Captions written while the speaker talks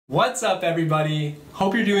What's up everybody?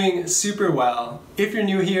 Hope you're doing super well. If you're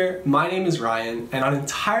new here, my name is Ryan, and I'm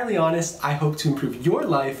entirely honest, I hope to improve your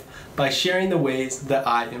life by sharing the ways that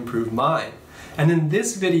I improve mine. And in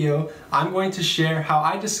this video, I'm going to share how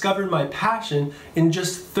I discovered my passion in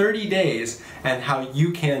just 30 days and how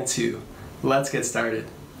you can too. Let's get started.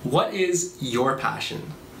 What is your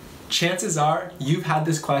passion? Chances are you've had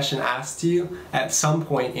this question asked to you at some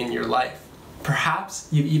point in your life. Perhaps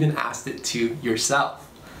you've even asked it to yourself.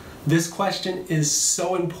 This question is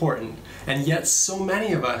so important, and yet so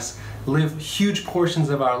many of us live huge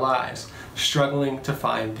portions of our lives struggling to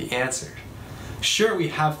find the answer. Sure, we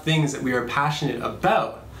have things that we are passionate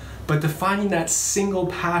about, but defining that single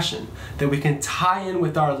passion that we can tie in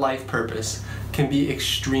with our life purpose can be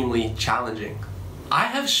extremely challenging. I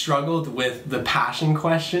have struggled with the passion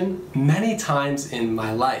question many times in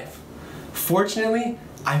my life. Fortunately,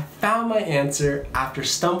 I found my answer after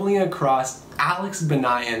stumbling across Alex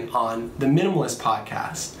Banayan on the Minimalists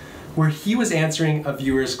podcast, where he was answering a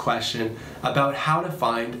viewer's question about how to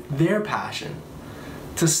find their passion.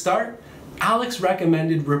 To start, Alex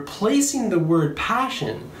recommended replacing the word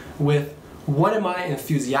passion with "what am I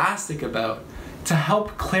enthusiastic about" to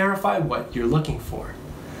help clarify what you're looking for.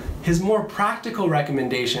 His more practical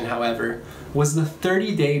recommendation, however, was the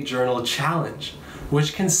 30-day journal challenge,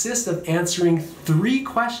 which consists of answering 3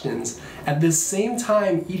 questions at the same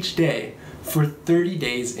time each day for 30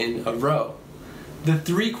 days in a row. The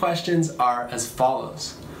 3 questions are as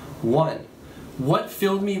follows. 1. What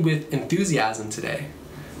filled me with enthusiasm today?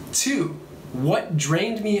 2. What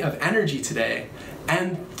drained me of energy today?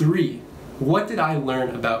 And 3. What did I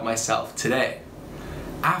learn about myself today?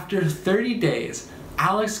 After 30 days,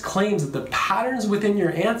 Alex claims that the patterns within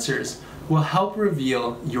your answers will help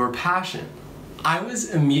reveal your passion. I was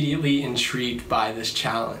immediately intrigued by this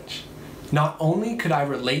challenge. Not only could I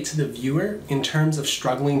relate to the viewer in terms of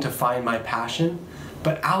struggling to find my passion,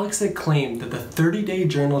 but Alex had claimed that the 30-day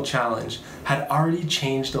journal challenge had already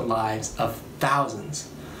changed the lives of thousands.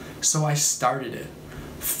 So I started it,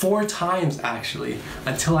 4 times actually,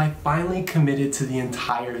 until I finally committed to the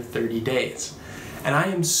entire 30 days. And I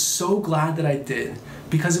am so glad that I did,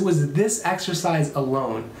 because it was this exercise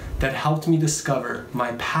alone that helped me discover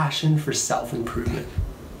my passion for self-improvement.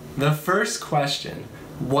 The first question,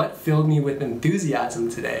 what filled me with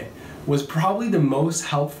enthusiasm today, was probably the most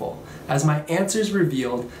helpful, as my answers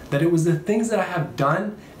revealed that it was the things that I have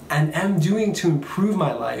done and am doing to improve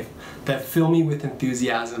my life that fill me with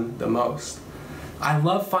enthusiasm the most. I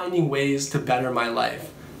love finding ways to better my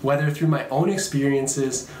life, whether through my own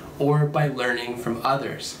experiences or by learning from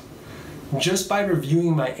others. Just by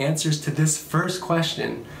reviewing my answers to this first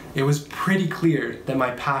question, it was pretty clear that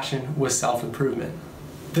my passion was self-improvement.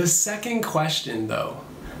 The second question though,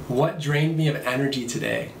 what drained me of energy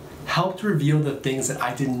today, helped reveal the things that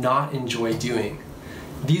I did not enjoy doing.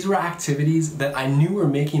 These were activities that I knew were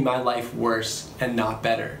making my life worse and not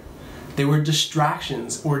better. They were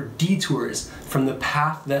distractions or detours from the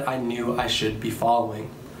path that I knew I should be following.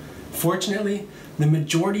 Fortunately, the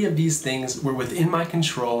majority of these things were within my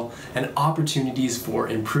control and opportunities for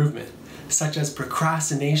improvement, such as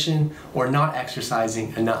procrastination or not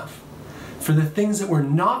exercising enough. For the things that were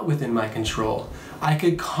not within my control, I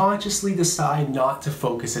could consciously decide not to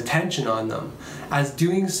focus attention on them, as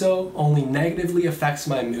doing so only negatively affects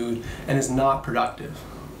my mood and is not productive.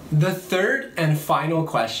 The third and final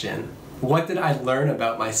question, what did I learn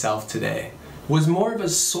about myself today, was more of a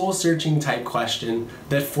soul-searching type question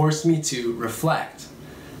that forced me to reflect.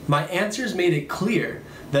 My answers made it clear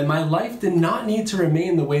that my life did not need to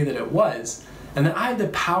remain the way that it was, and that I had the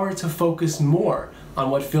power to focus more on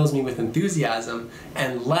what fills me with enthusiasm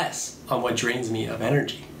and less on what drains me of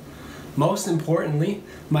energy. Most importantly,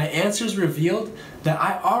 my answers revealed that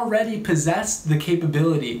I already possessed the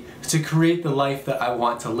capability to create the life that I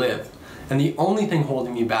want to live, and the only thing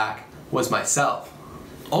holding me back was myself.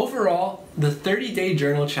 Overall, the 30-day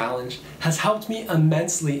journal challenge has helped me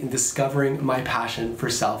immensely in discovering my passion for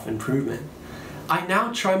self-improvement. I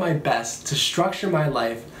now try my best to structure my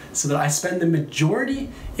life so that I spend the majority,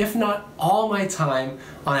 if not all my time,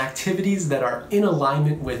 on activities that are in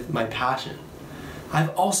alignment with my passion.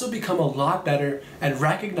 I've also become a lot better at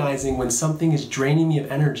recognizing when something is draining me of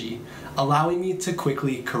energy, allowing me to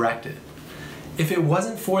quickly correct it. If it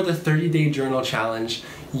wasn't for the 30-day journal challenge,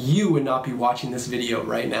 you would not be watching this video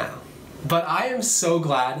right now. But I am so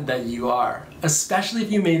glad that you are, especially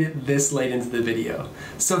if you made it this late into the video.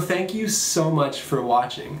 So thank you so much for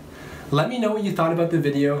watching. Let me know what you thought about the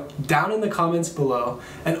video down in the comments below,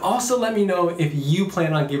 and also let me know if you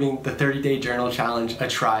plan on giving the 30-day journal challenge a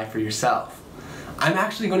try for yourself. I'm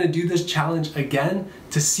actually going to do this challenge again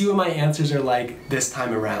to see what my answers are like this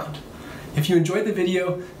time around. If you enjoyed the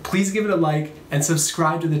video, please give it a like and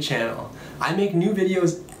subscribe to the channel. I make new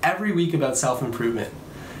videos every week about self-improvement.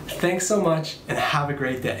 Thanks so much and have a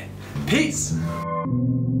great day. Peace!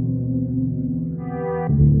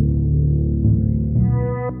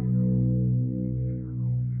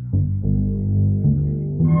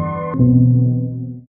 Thank you.